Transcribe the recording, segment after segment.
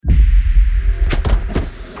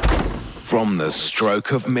From the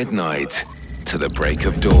stroke of midnight to the break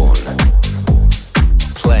of dawn,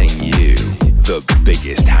 playing you the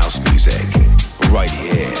biggest house music right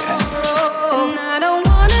here. And I don't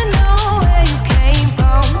wanna know where you came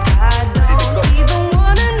from. I don't even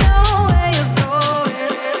wanna know where you're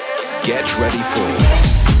going. Get ready for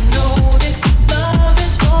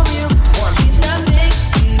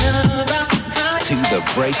To the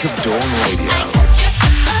Break of Dawn Radio.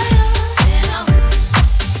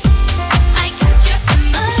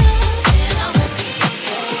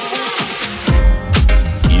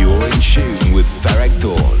 You're in tune with Ferreck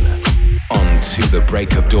Dawn on To the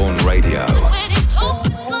Break of Dawn Radio.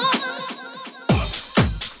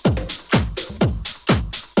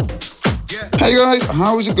 Hey guys,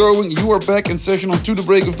 how's it going? You are back in session on To the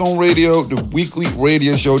Break of Dawn Radio, the weekly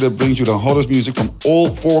radio show that brings you the hottest music from all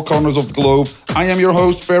four corners of the globe. I am your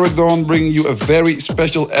host, Ferreck Dawn, bringing you a very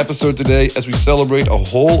special episode today as we celebrate a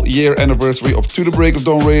whole year anniversary of To the Break of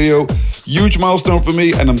Dawn Radio. Huge milestone for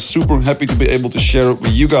me, and I'm super happy to be able to share it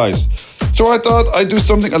with you guys. So I thought I'd do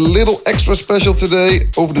something a little extra special today.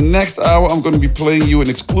 Over the next hour, I'm going to be playing you an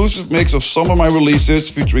exclusive mix of some of my releases,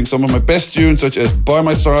 featuring some of my best tunes, such as By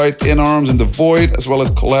My Side, In Arms, and The Void, as well as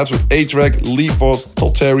collabs with A-Trak, Foss,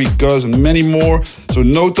 Todd Terry, Guz, and many more. So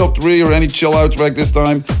no top 3 or any chill out track this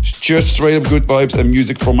time. It's just straight up good vibes and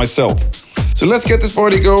music for myself. So let's get this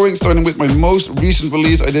party going, starting with my most recent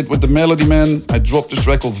release I did with the Melody Man. I dropped this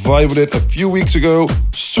track called Vibe With It a few weeks ago.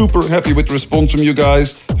 Super happy with the response from you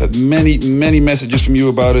guys. I've had many messages from you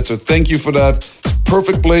about it, so thank you for that. It's a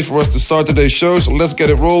perfect place for us to start today's show, so let's get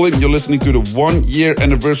it rolling. You're listening to the 1 year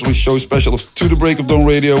anniversary show special of To the Break of Dawn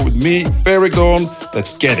Radio with me, Ferreck Dawn.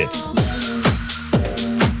 Let's get it.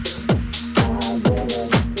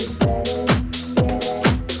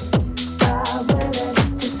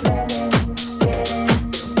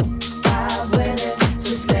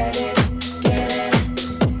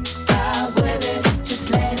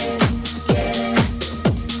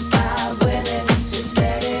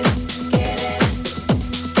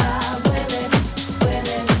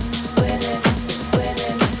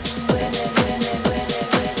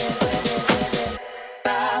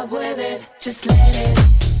 Just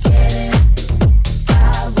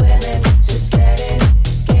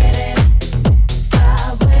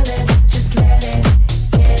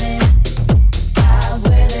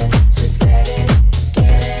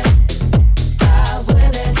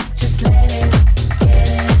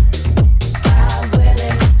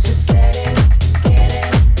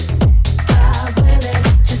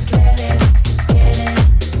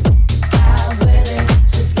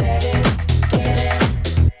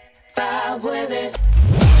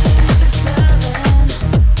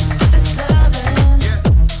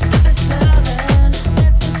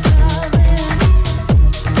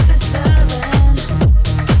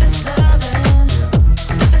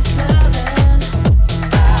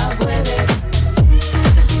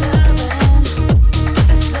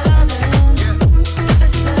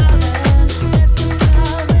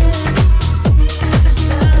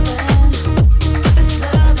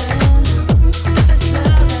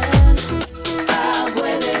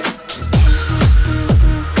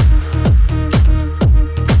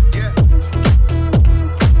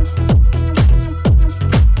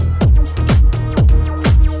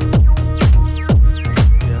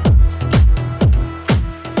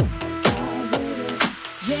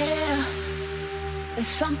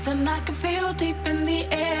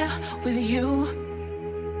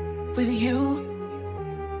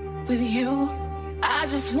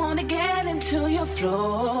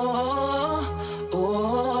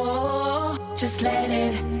let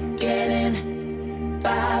it get in,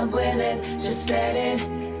 vibe with it. Just let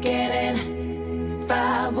it get in,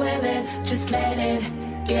 vibe with it. Just let it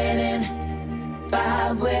get in,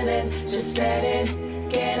 vibe with it. Just let it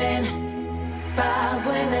get in, vibe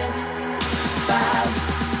with it. Just let it get in,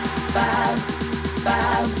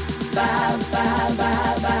 vibe with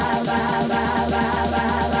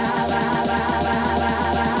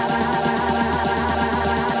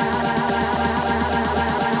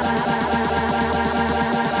it. Just let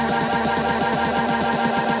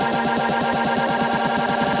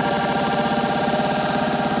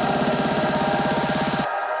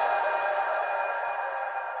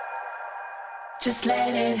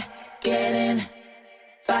get in,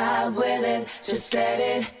 vibe with it. Just let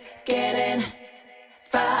it get in,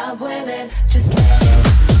 vibe with it. Just let it.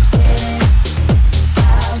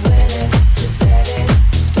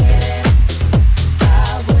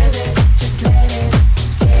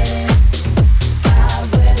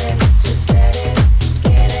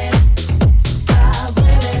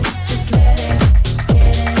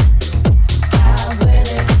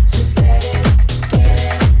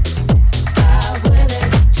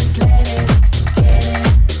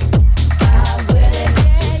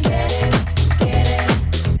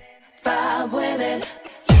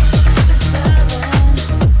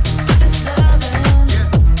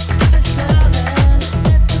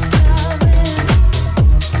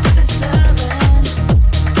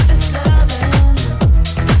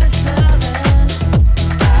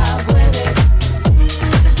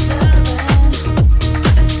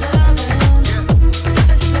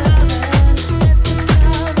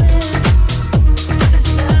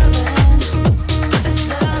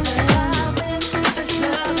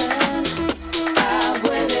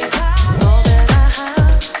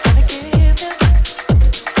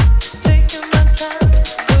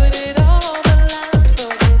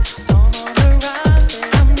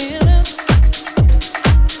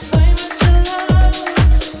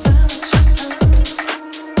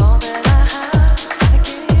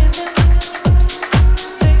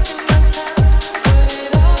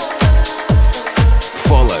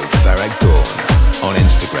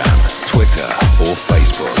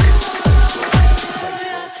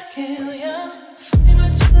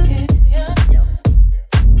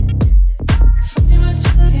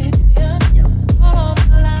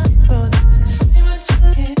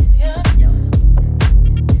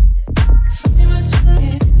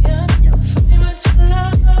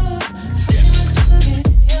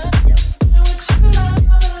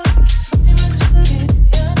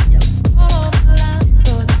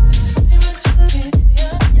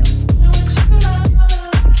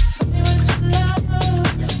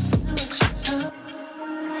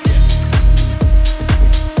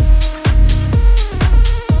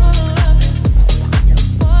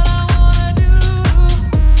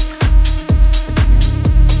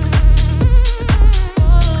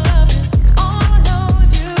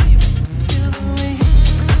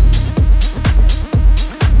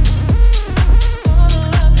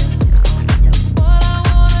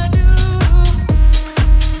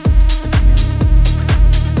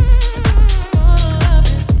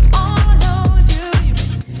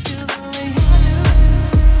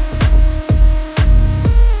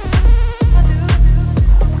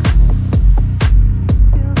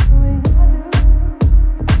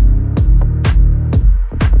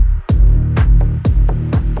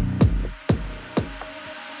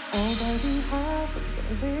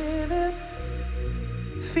 living,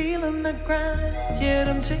 feeling the grind, yet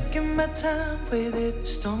I'm taking my time with it.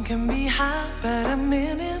 Storm can be high, but I'm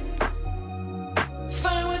in it.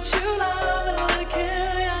 Find what you love and let it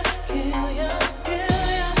kill ya, kill ya, kill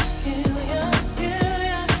ya, kill ya, kill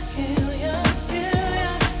ya, kill ya, kill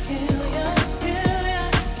ya, kill ya, kill ya,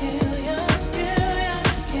 kill ya, kill ya, kill ya,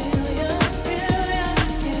 kill ya, kill ya, kill ya, kill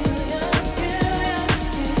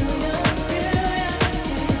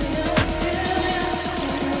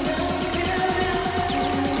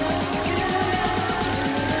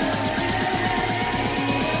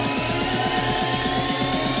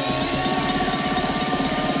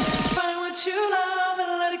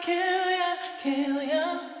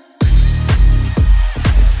ya,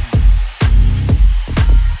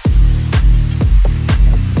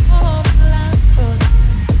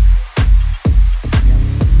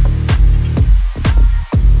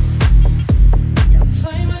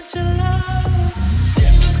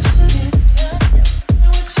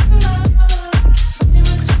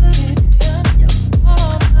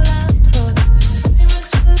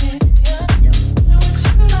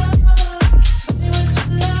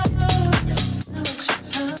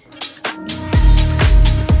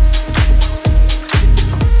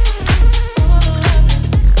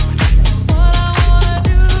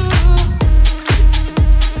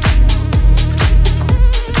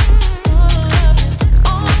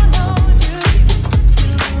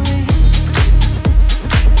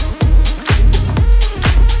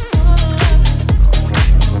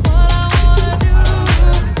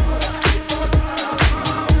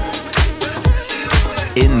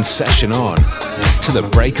 In session on to the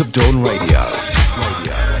Break of Dawn Radio.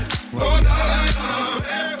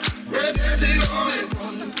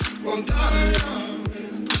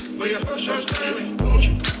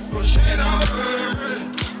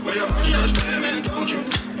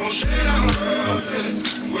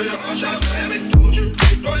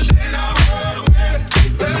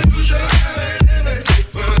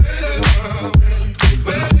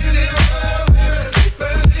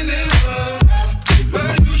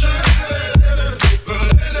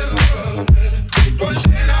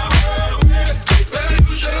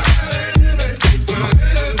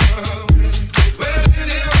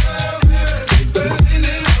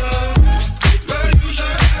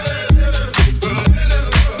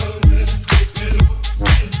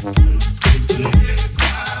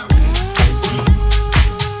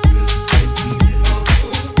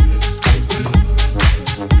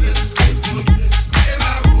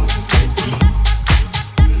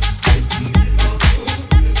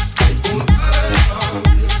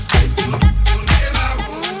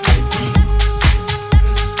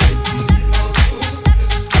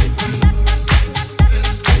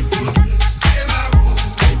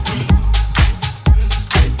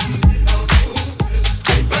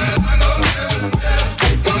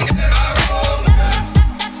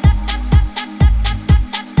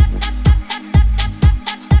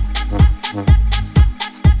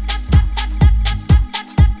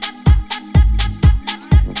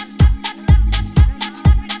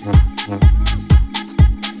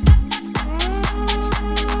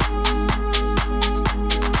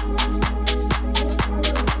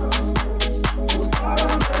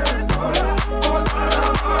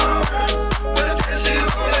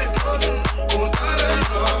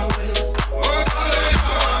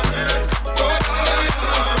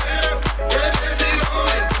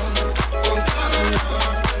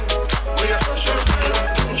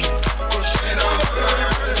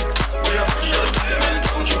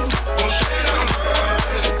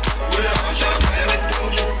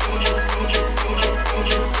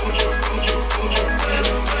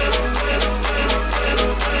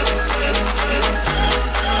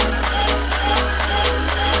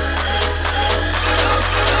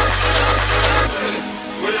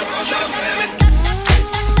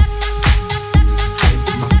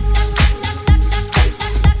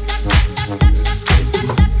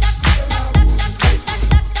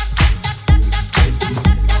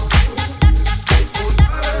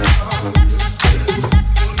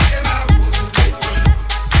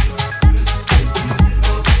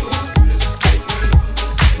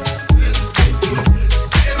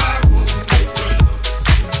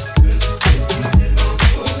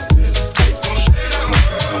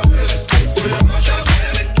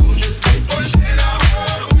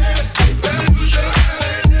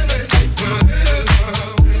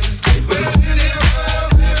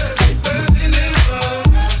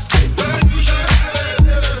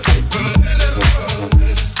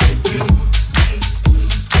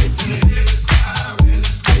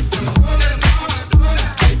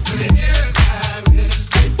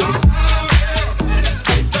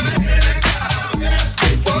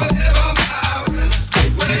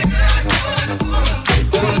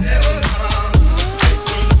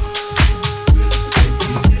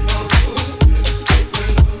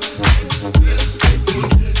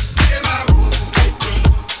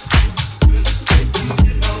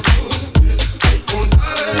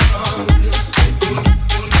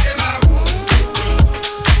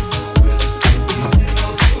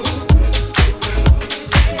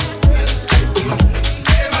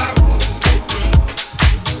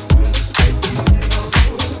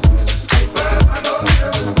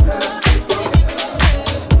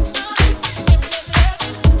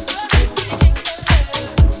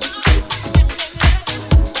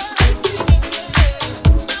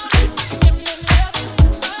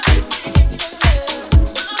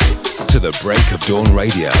 Break of Dawn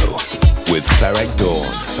Radio with Ferreck Dawn,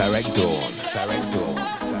 Ferreck Dawn, Ferreck Dawn,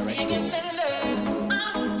 Ferreck Dawn.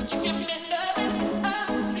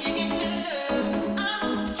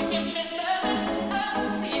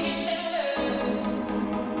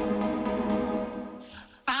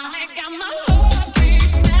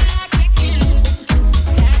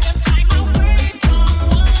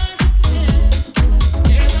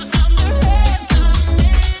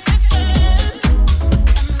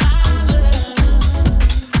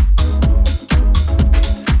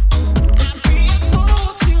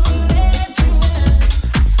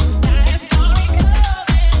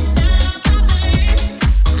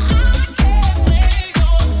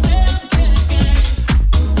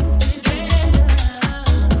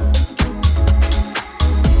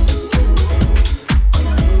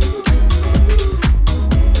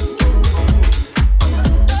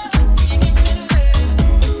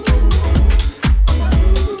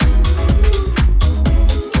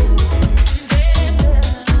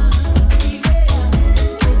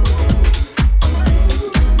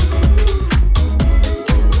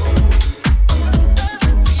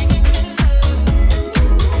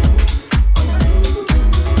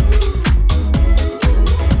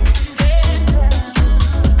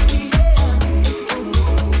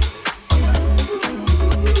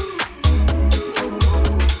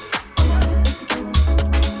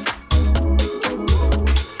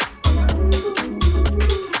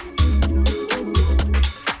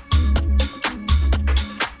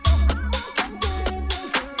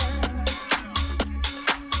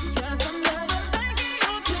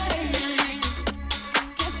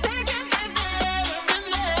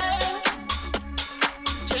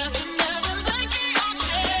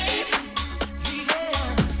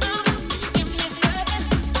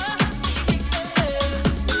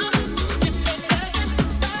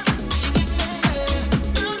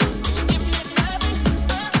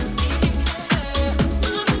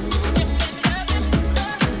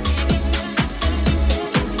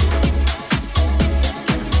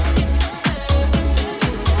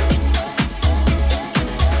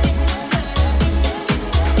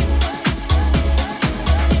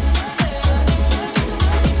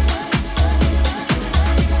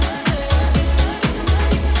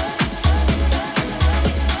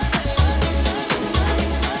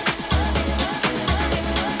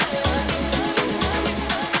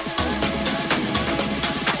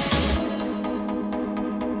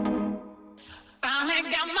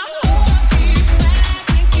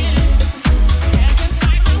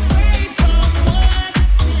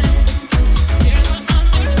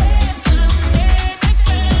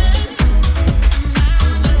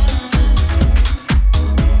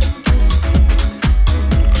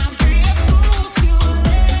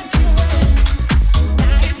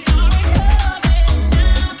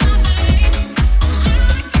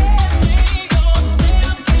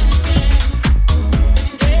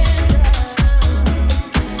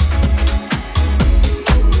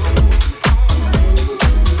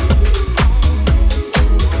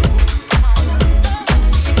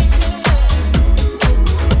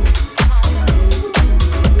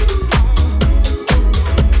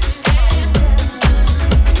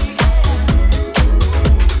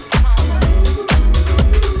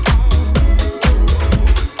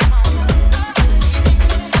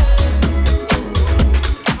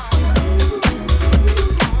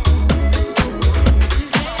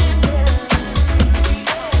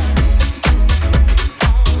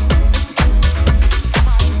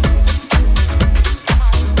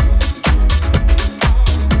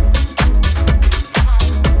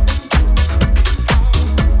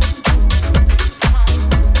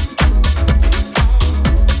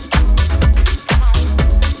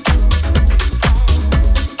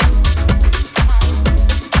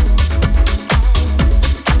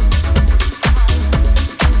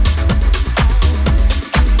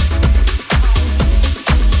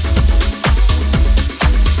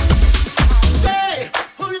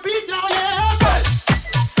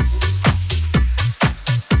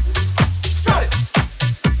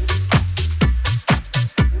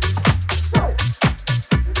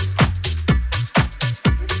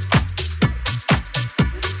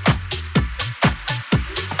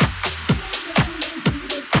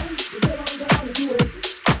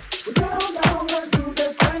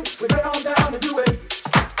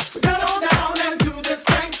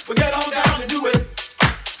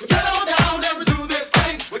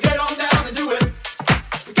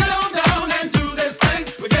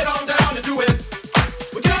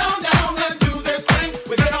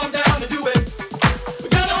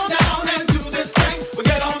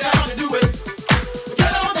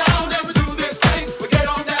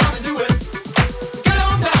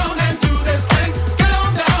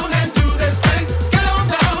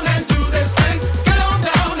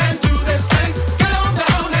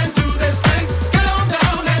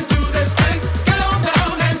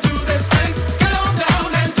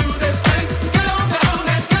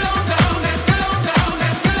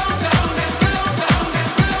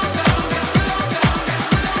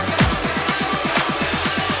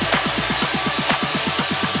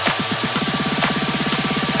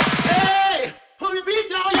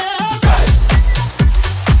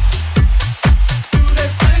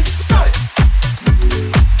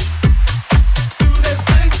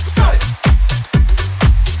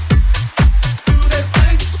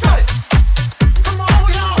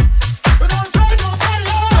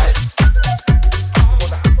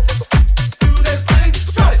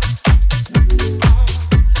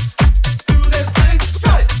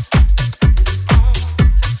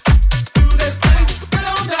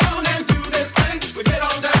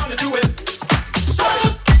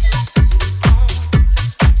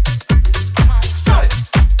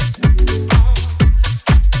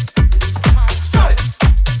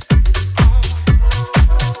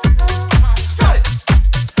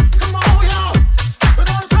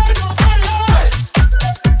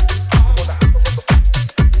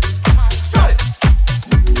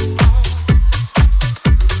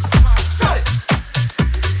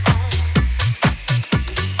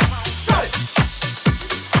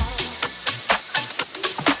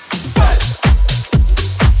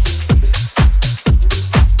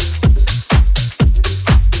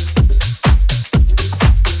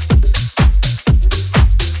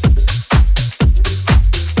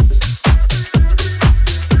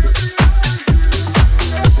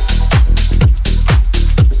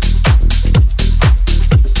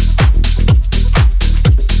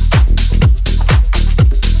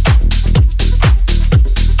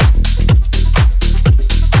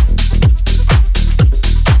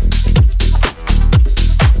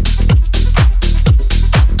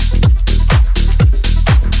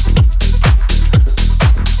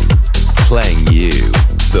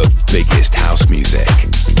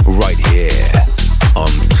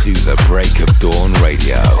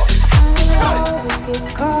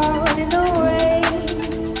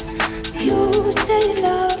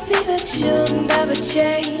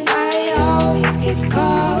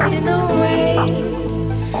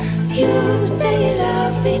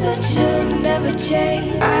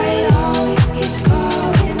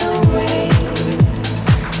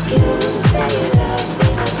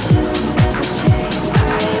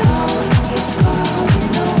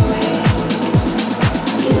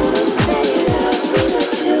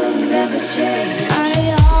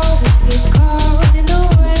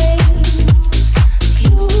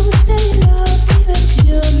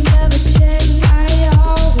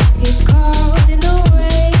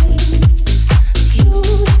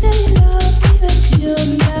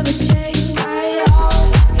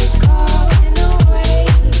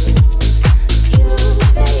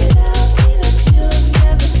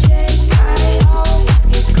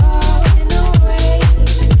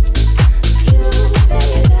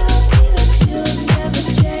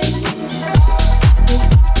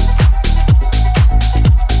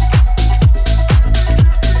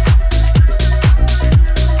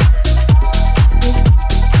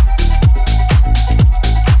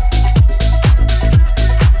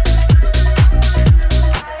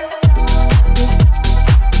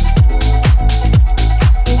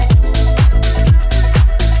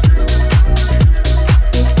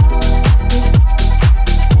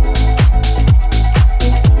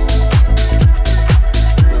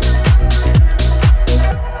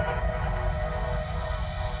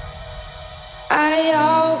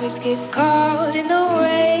 get caught in the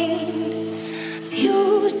rain.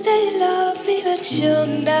 You say you love me, but you'll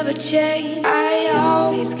never change. I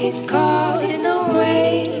always get caught in the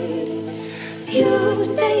rain. You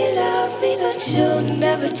say you love me, but you'll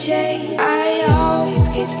never change. I always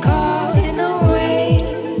get caught in the rain.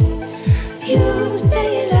 You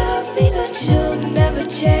say you love me, but you'll never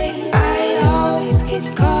change. I always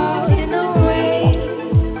get caught in the rain.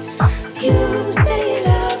 You say you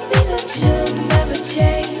love me, but you'll never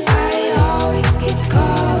change. I always get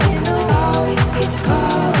caught in the, always get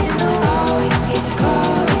caught in the, always get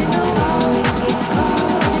caught in the, always get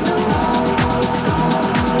caught in the, always get caught.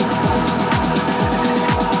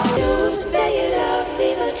 You say you love me,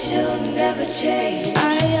 but you'll never change. I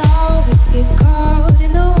always get caught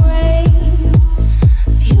in the rain.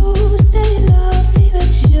 You say you love me,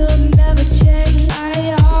 but you'll never change.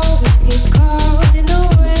 I always get caught in the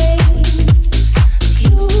rain.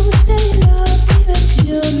 You say you love me, but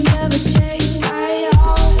you'll never change. I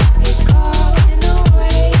always get caught in the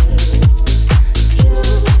rain. You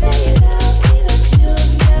say you love me, but you'll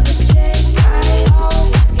never change. I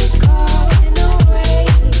always get caught in the rain.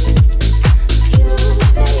 You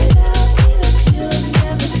say you love me, but you'll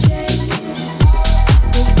never change.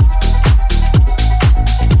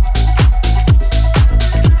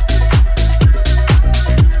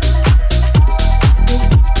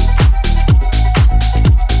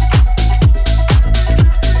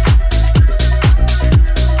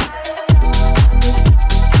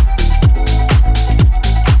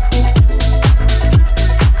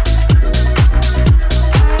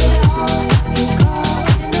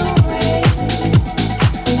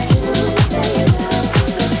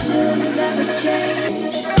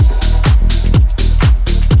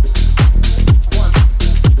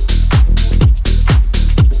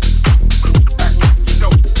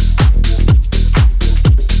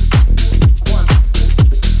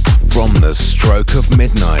 From the stroke of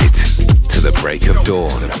midnight to the break of dawn.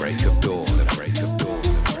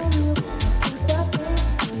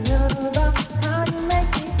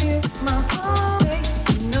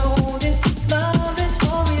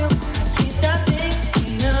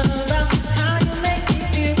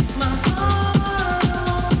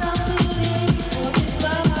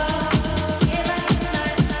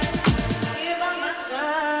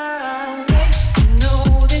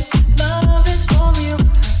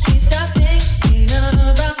 Stop thinking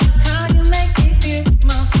about how you make me feel.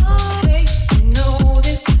 My heart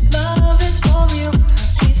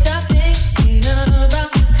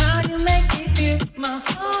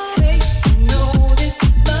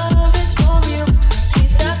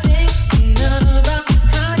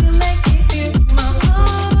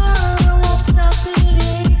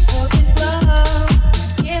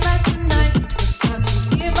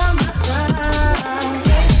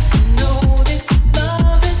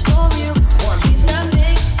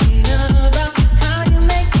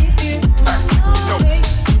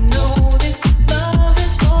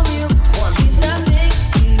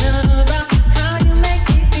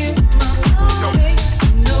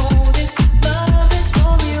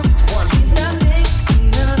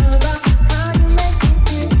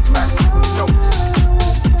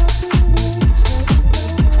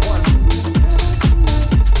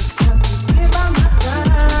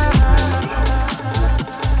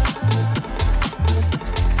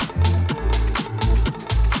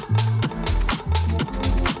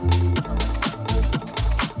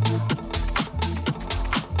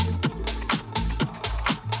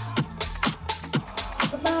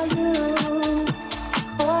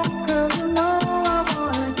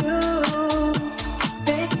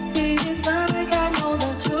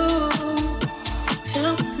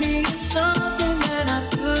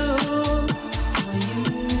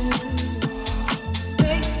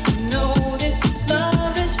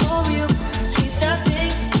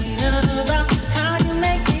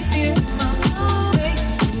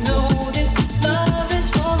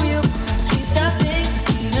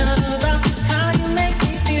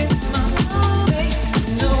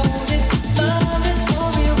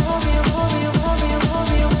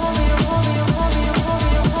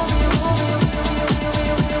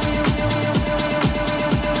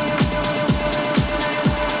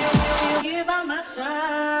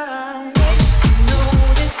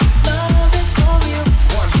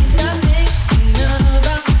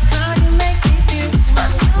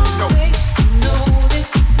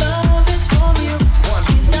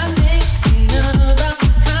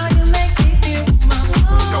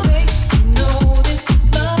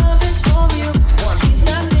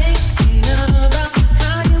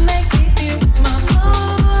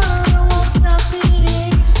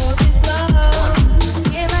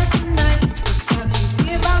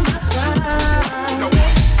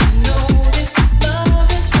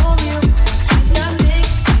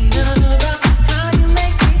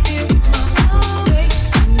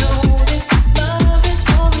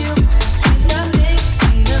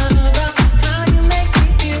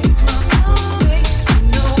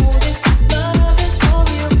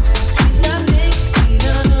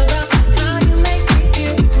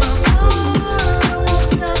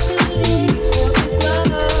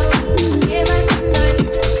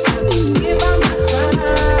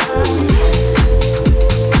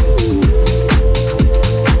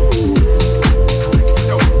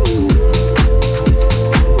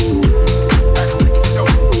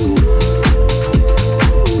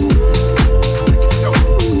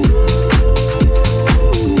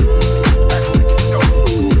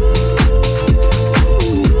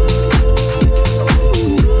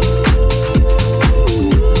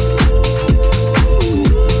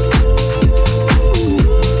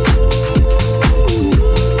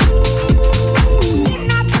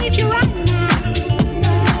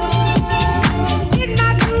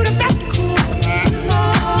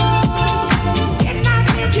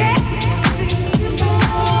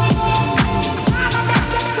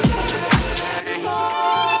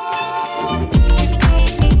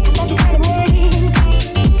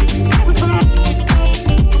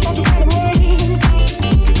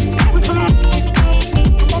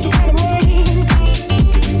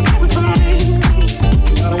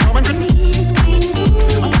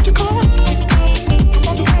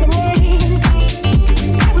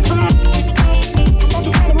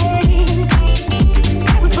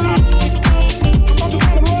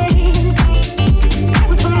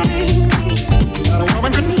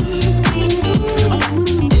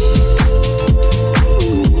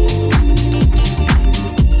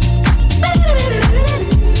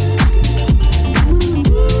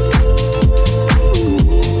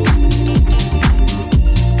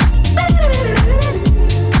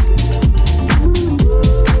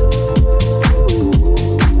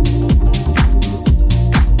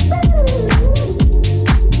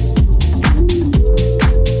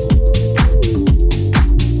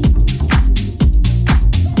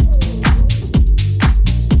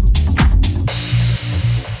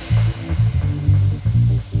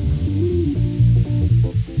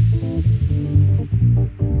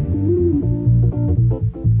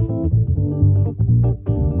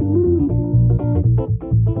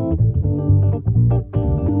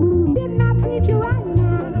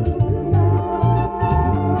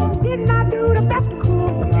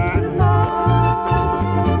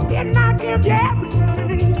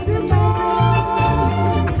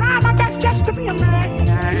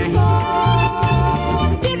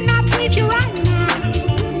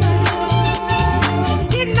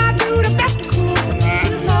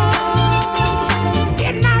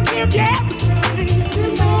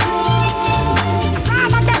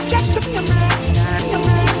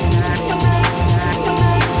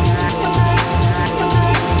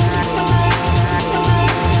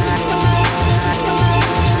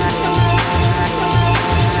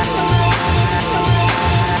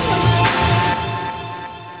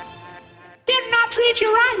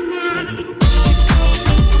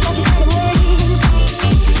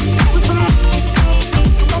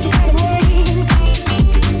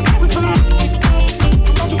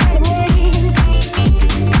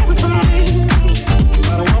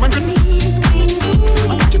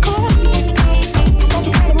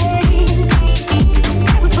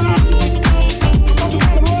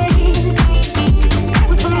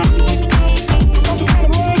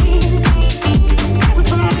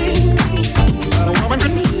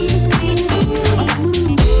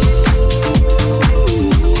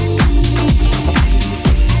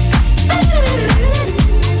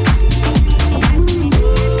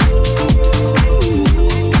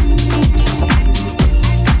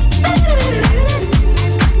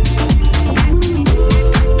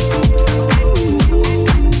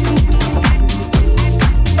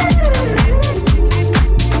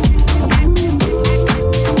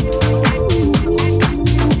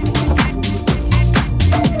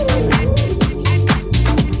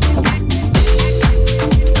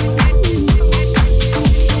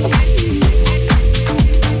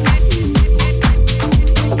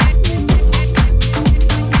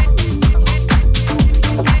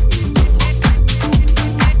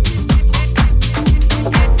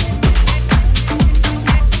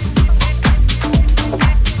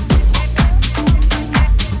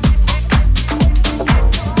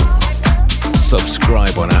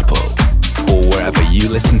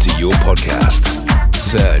your podcasts.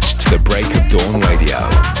 Search To The Break of Dawn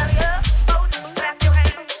Radio.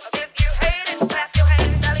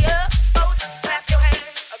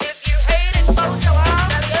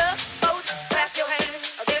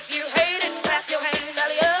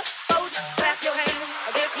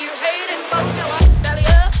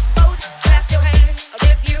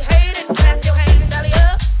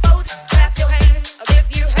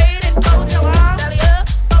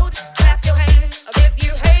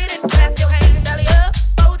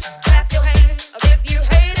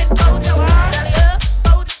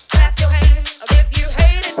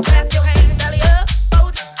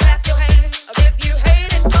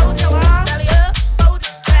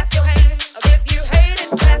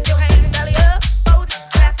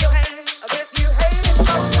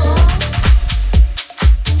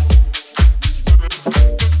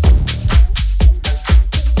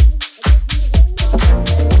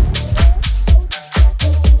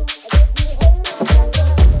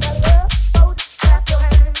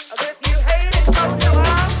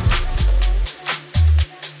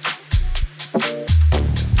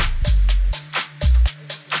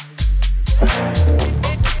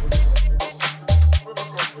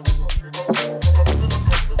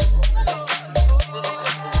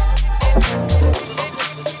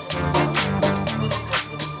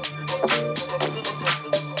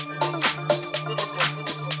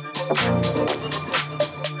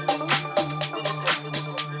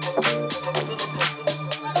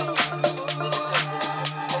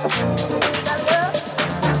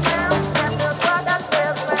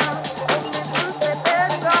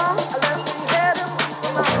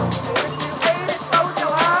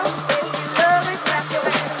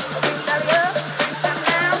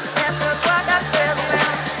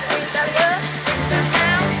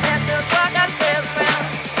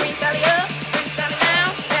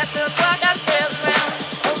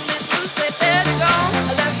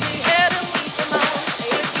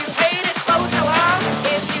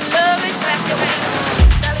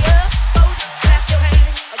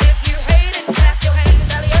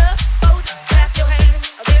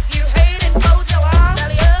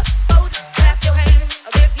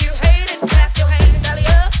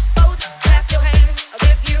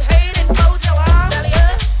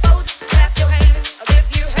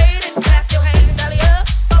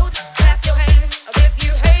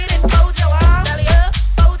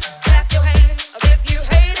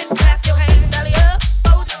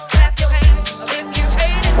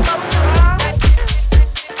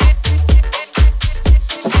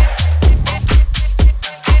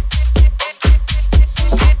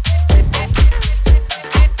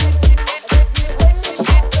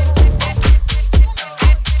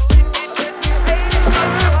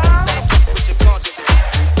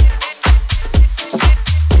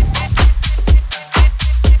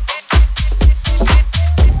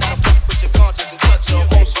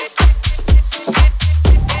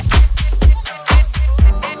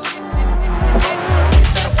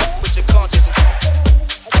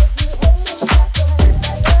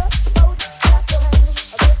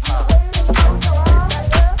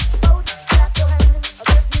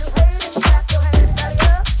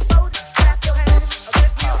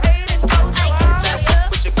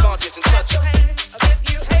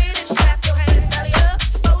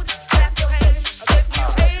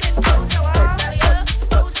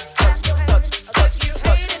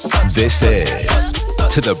 This is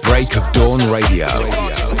To The Break of Dawn Radio.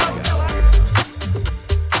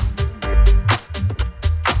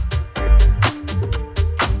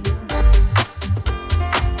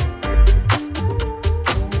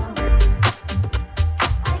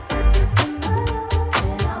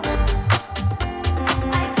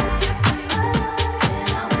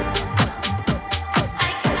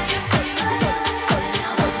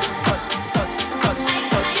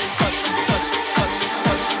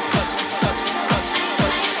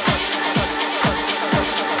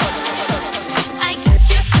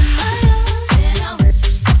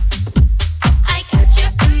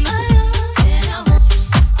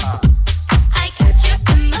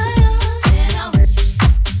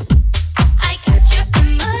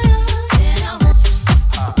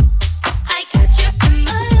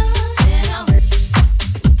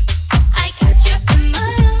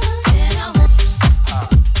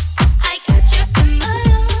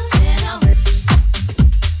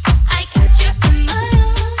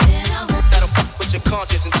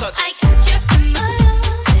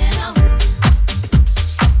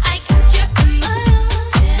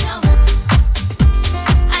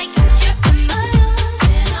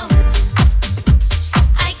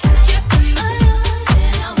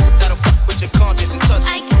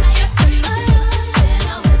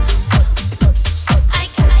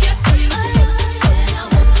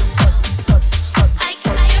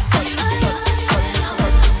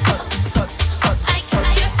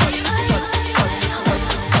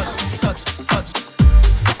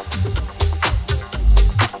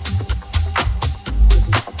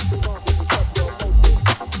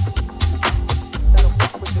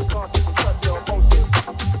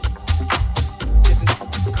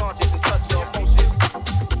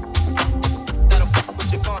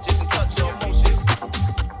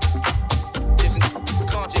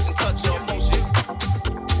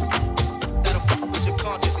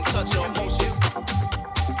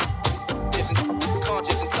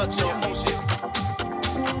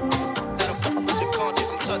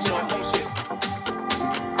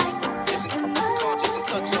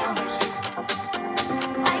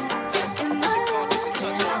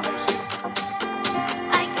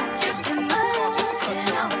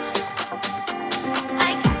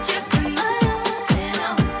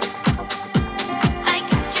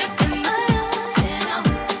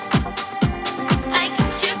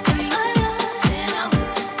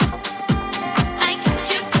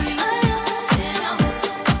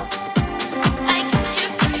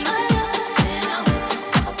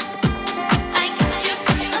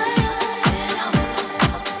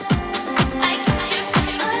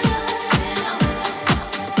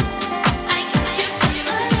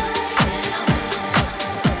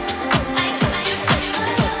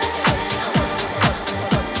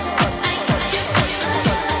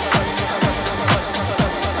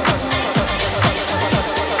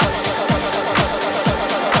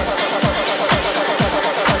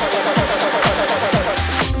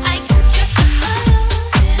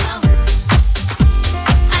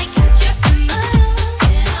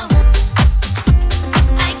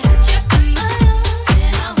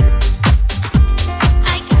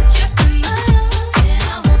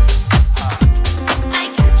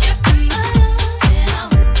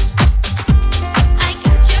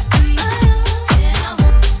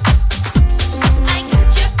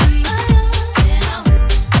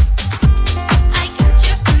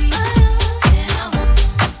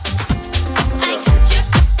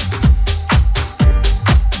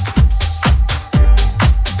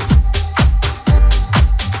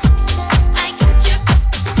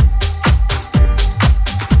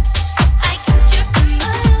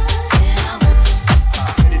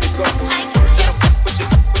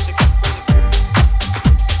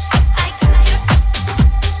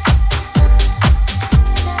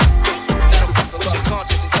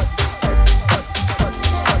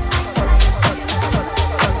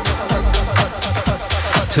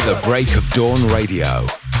 to the Break of Dawn Radio.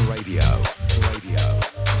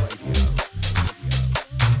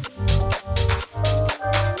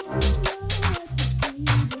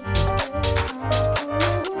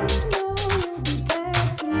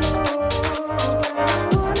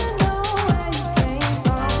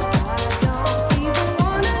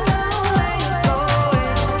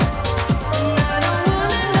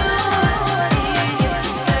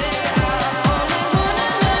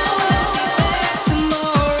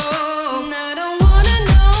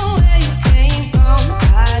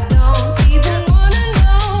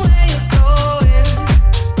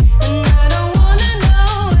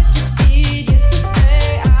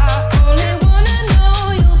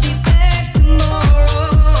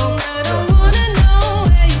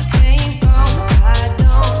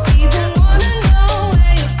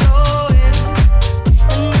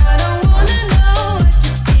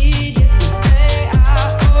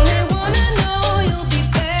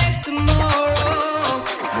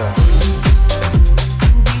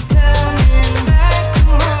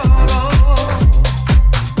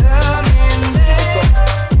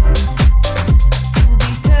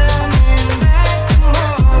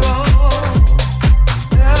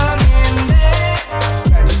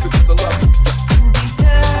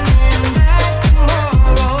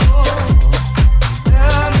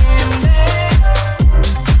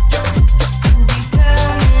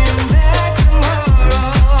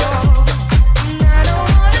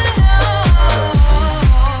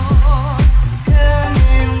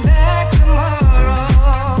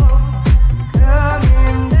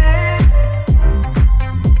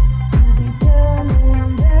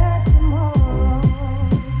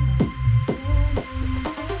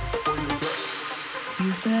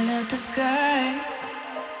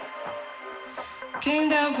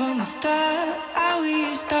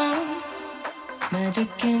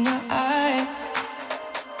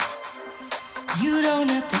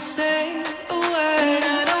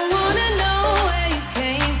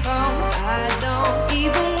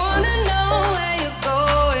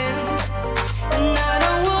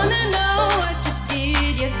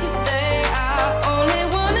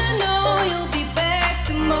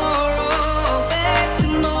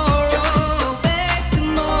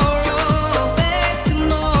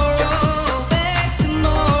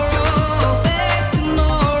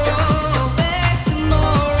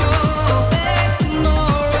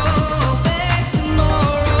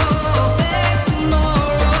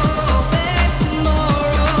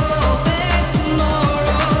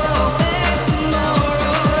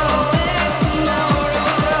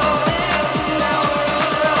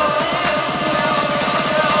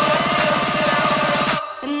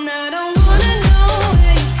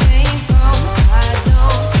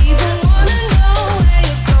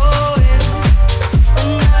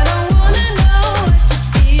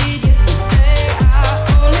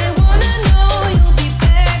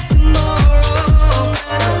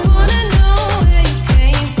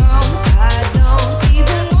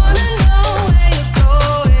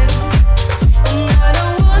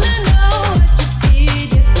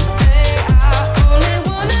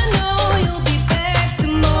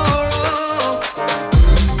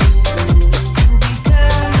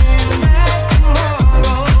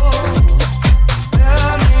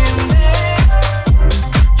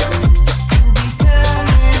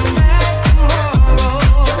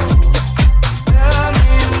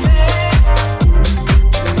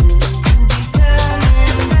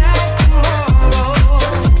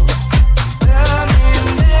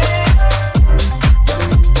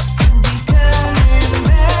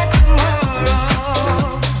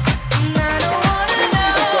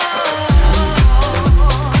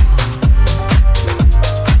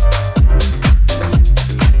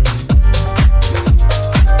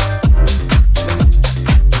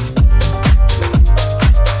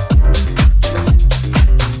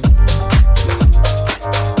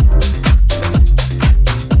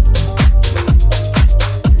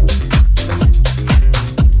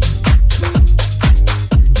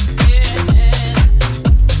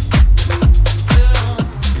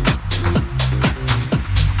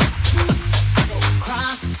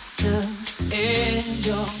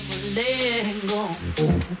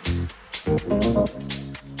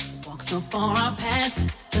 Walk so far past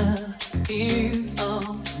the fear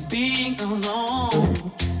of being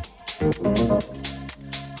alone.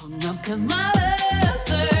 Hung up 'cause my love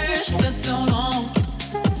searched for so long,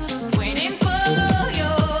 waiting for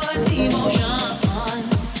your devotion.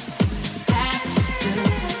 Past the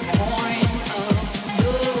point of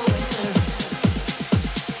no return,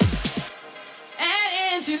 and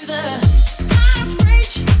into the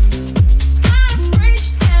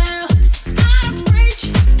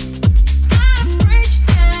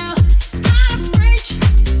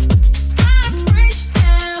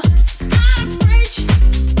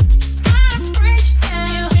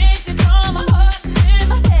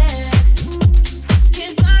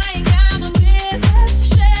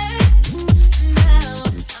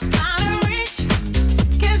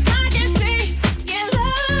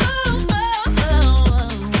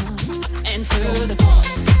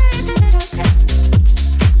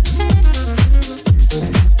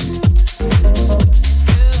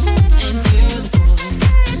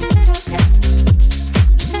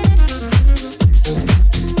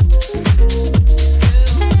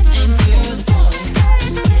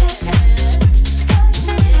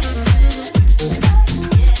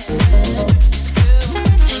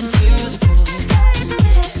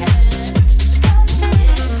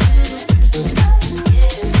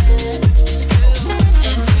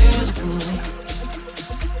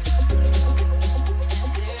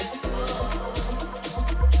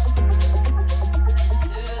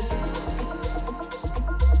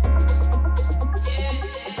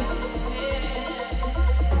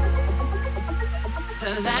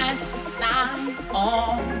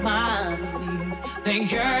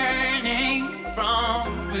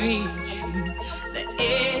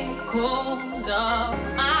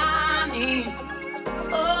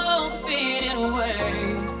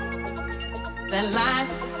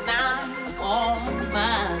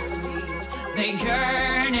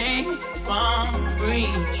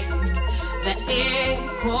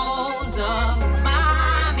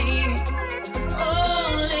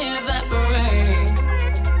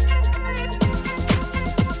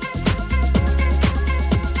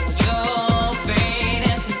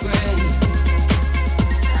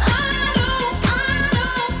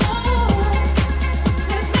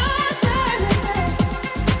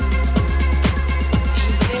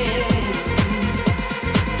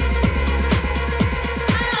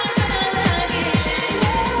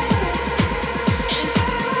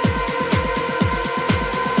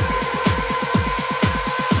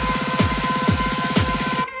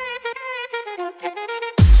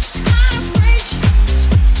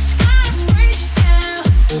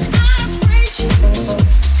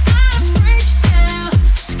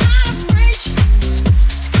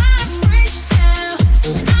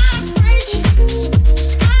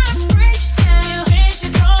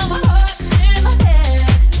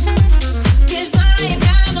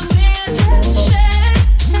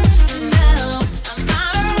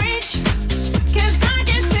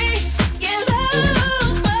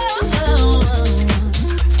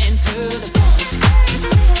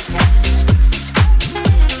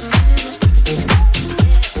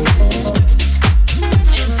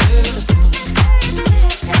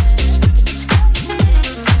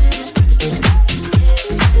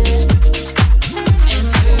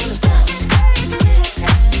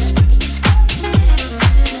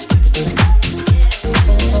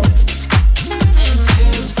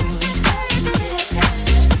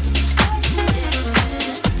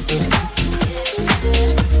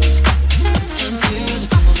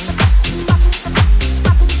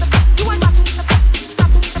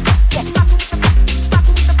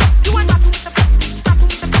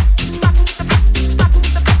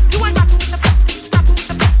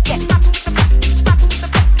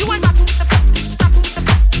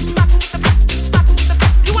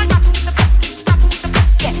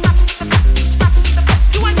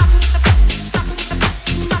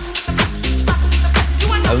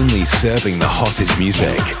serving the hottest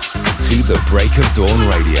music to the break of dawn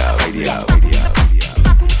radio.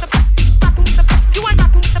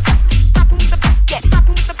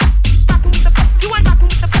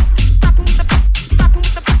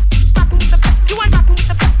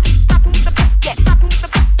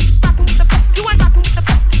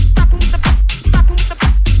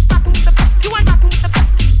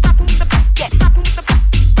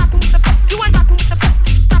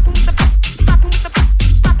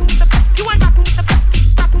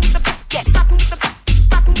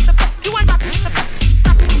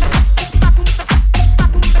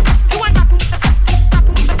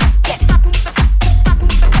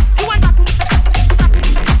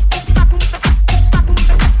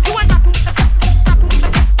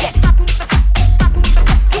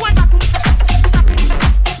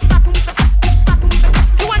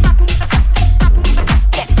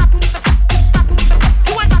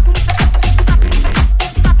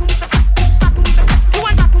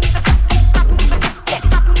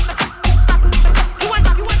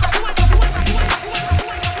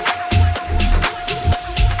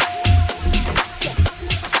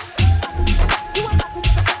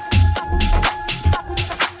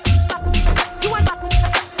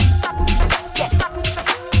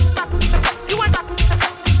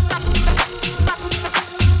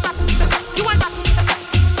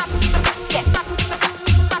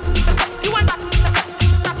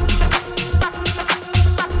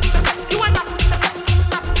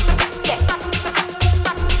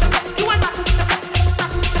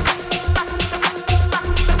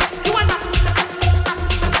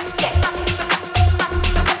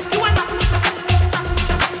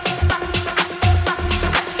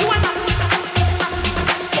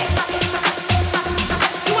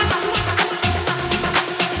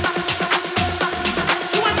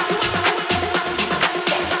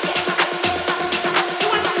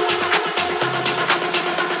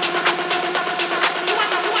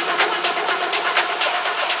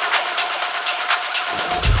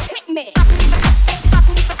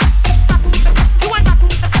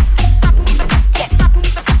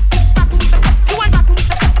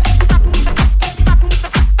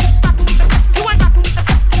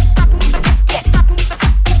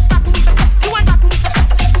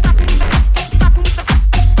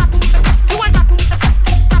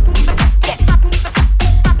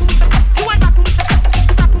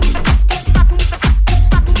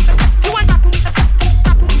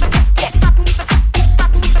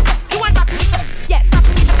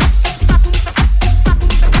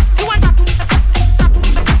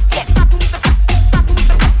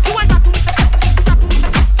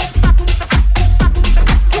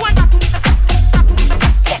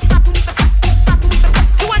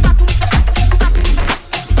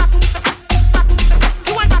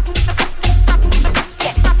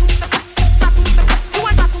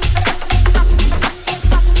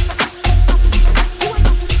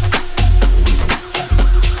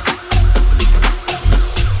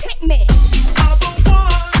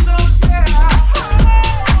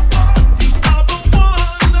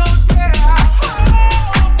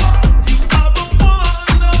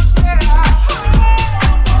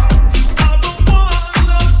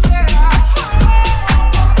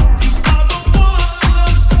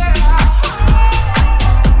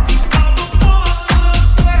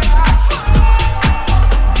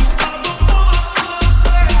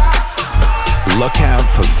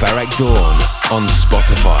 Ferreck Dawn on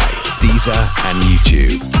Spotify, Deezer, and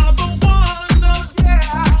YouTube.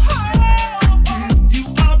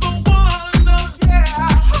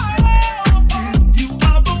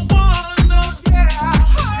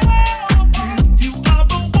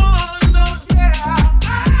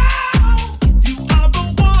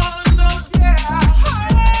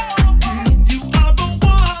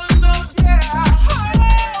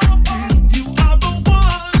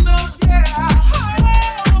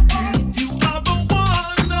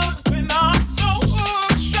 When I'm so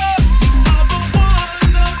hooked up.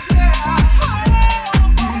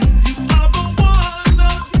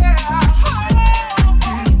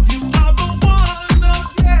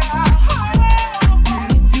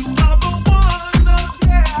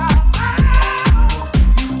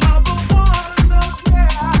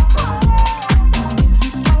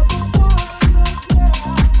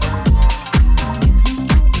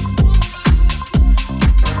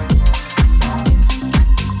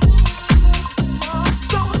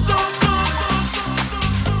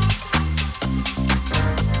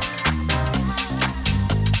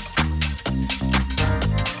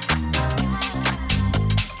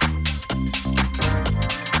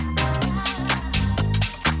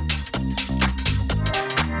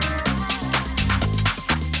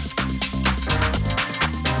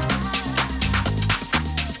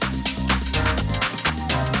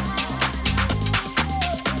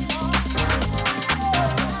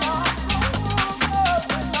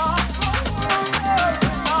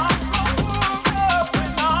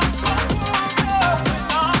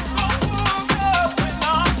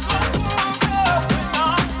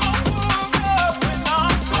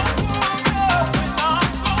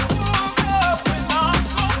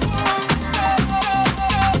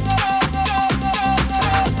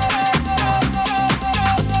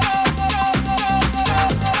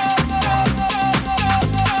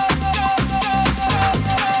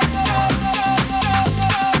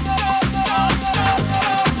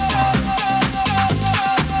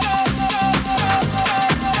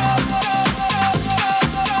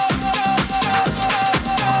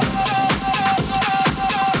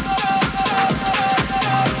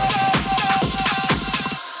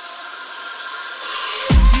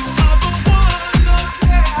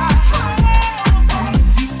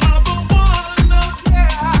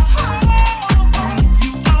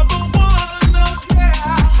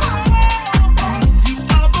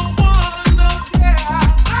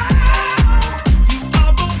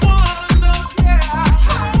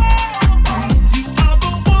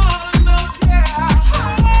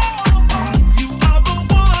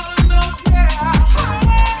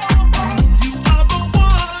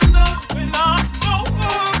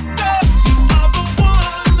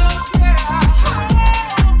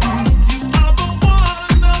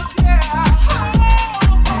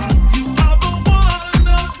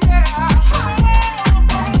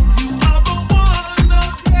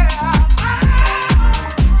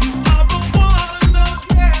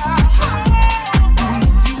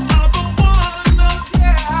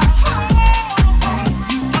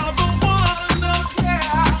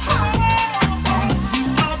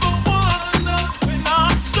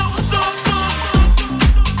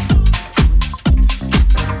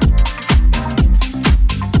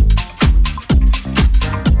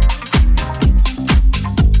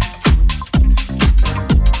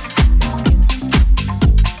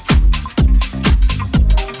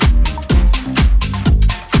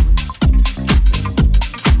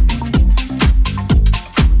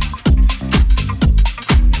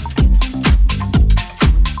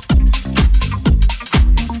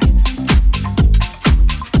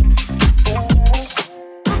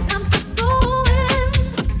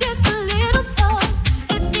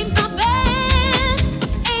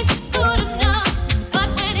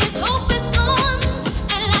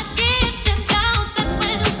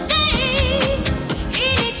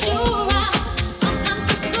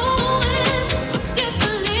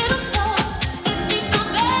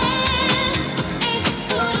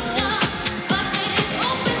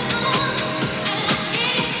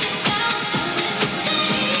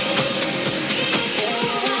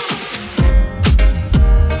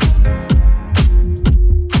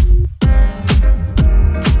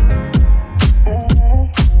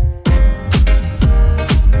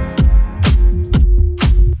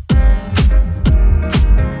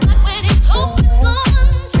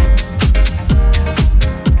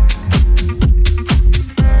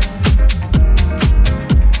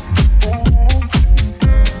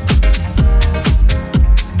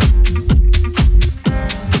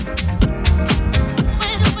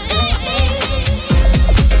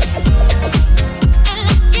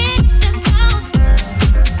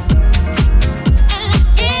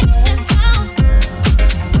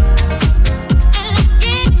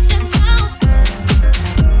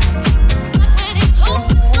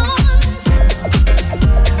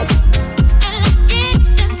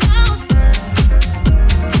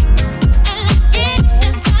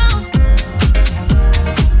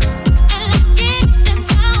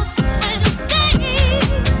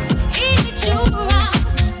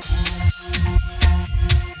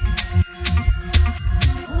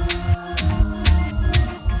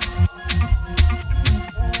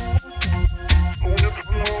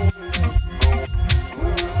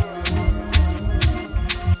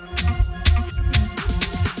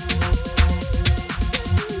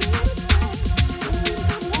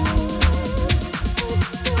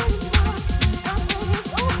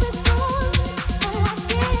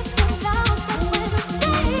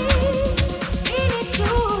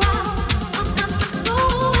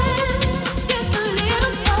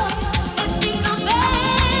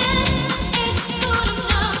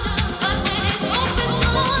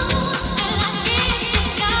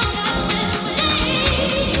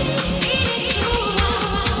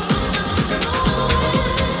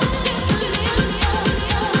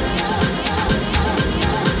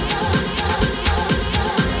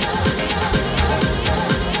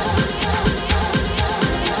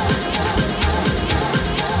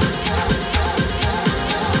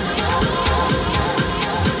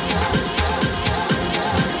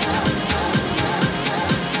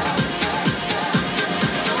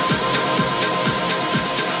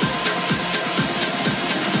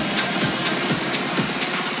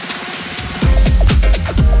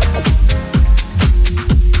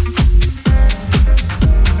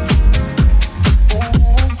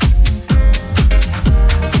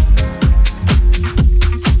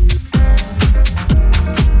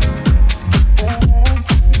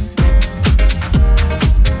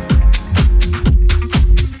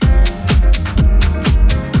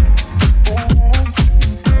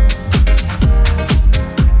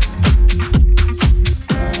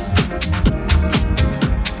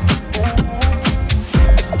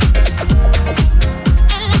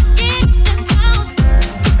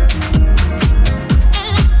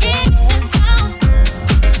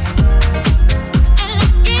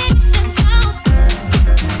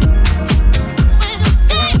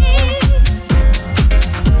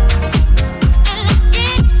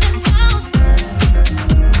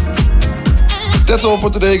 That's all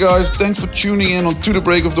for today, guys. Thanks for tuning in on To The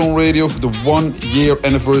Break of Dawn Radio for the 1 year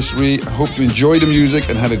anniversary. I hope you enjoyed the music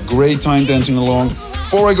and had a great time dancing along.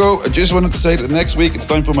 Before I go, I just wanted to say that next week it's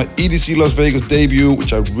time for my EDC Las Vegas debut,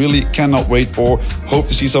 which I really cannot wait for. Hope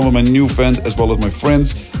to see some of my new fans as well as my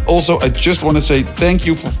friends. Also, I just want to say thank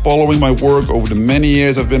you for following my work over the many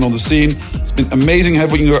years I've been on the scene. It's been amazing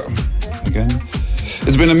having you again.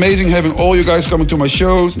 It's been amazing having all you guys coming to my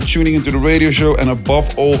shows, tuning into the radio show, and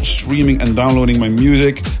above all, streaming and downloading my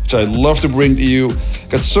music, which I love to bring to you.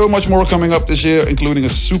 Got so much more coming up this year, including a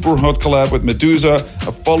super hot collab with Medusa,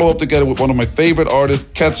 a follow-up together with one of my favorite artists,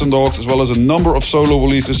 Cats and Dogs, as well as a number of solo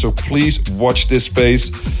releases, so please watch this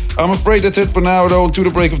space. I'm afraid that's it for now, though, on To The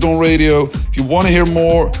Break of Dawn Radio. If you want to hear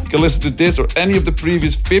more, you can listen to this or any of the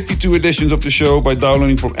previous 52 editions of the show by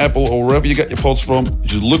downloading from Apple or wherever you get your pods from.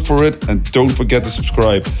 Just look for it and don't forget to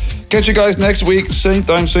subscribe. Catch you guys next week, same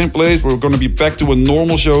time, same place. We're going to be back to a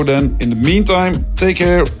normal show then. In the meantime, take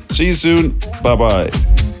care. See you soon.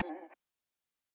 Bye-bye.